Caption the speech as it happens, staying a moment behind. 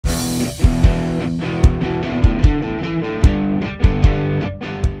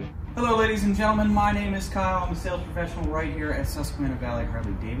gentlemen, my name is Kyle. I'm a sales professional right here at Susquehanna Valley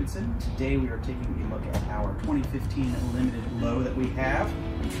Harley-Davidson. Today we are taking a look at our 2015 limited low that we have.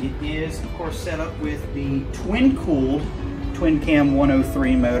 It is, of course, set up with the twin-cooled twin cam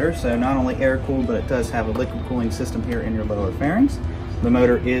 103 motor. So not only air-cooled, but it does have a liquid cooling system here in your lower fairings. The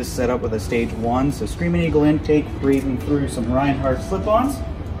motor is set up with a stage 1, so Screamin Eagle intake, breathing through some Reinhardt slip-ons.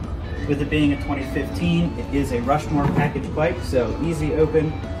 With it being a 2015, it is a Rushmore package bike, so easy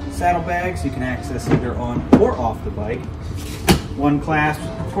open saddlebags you can access either on or off the bike. One clasp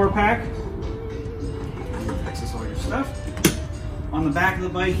tour pack, access all your stuff. On the back of the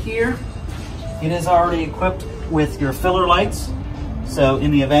bike here, it is already equipped with your filler lights. So in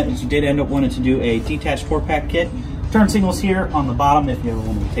the event that you did end up wanting to do a detached tour pack kit, turn signals here on the bottom if you ever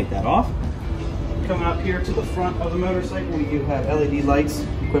wanted to take that off. Coming up here to the front of the motorcycle, we do have LED lights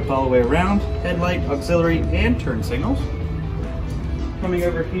equipped all the way around, headlight, auxiliary, and turn signals. Coming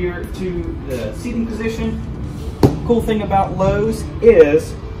over here to the seating position, cool thing about Lowe's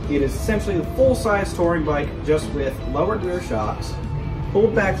is it is essentially the full-size touring bike just with lower rear shocks,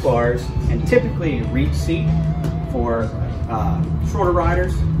 pulled back bars, and typically a reach seat for shorter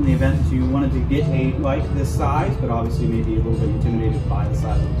riders in the event that you wanted to get a bike this size, but obviously maybe a little bit intimidated by the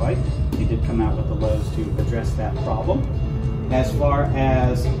size of the bike. They did come out with the Lowe's to address that problem. As far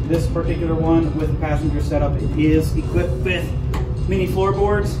as this particular one with the passenger setup, it is equipped with mini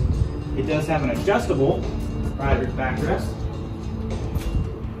floorboards. It does have an adjustable rider's backrest,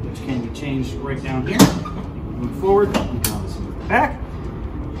 which can be changed right down here. Move forward, you can obviously move back.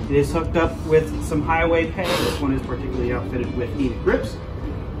 It is hooked up with some highway pay. This one is particularly outfitted with heated grips.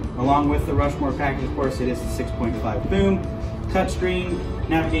 Along with the Rushmore package, of course, it is the 6.5 boom, touchscreen,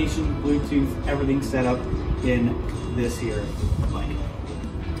 navigation, Bluetooth, everything set up in this here bike.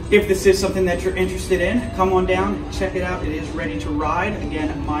 If this is something that you're interested in, come on down, check it out. It is ready to ride.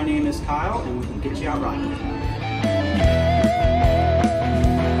 Again, my name is Kyle, and we can get you out riding.